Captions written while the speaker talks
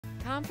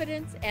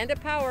confidence and a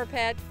power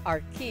pad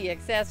are key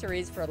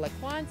accessories for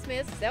LaQuan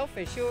Smith's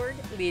self-assured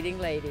leading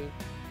lady.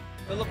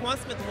 The LaQuan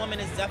Smith woman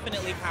is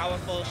definitely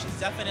powerful. She's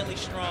definitely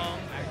strong.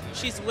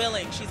 She's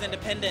willing. She's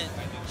independent.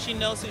 She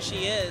knows who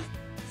she is.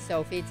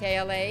 Sophie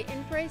Theallet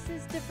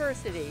embraces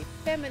diversity,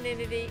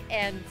 femininity,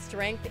 and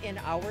strength in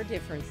our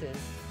differences.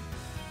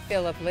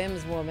 Phillip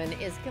Lim's woman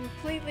is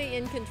completely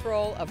in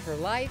control of her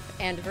life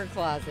and her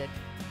closet.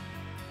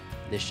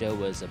 The show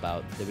was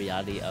about the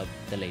reality of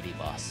the lady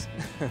boss,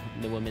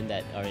 the women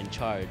that are in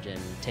charge and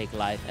take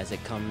life as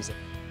it comes.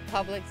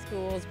 Public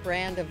School's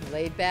brand of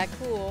laid-back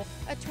cool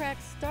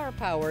attracts star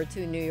power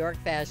to New York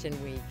Fashion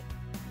Week.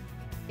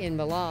 In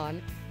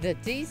Milan, the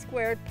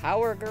DSquared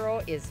Power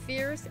Girl is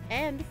fierce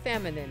and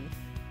feminine.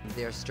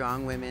 They're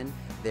strong women,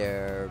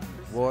 they're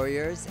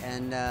warriors,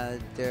 and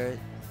they're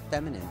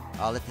feminine,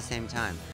 all at the same time.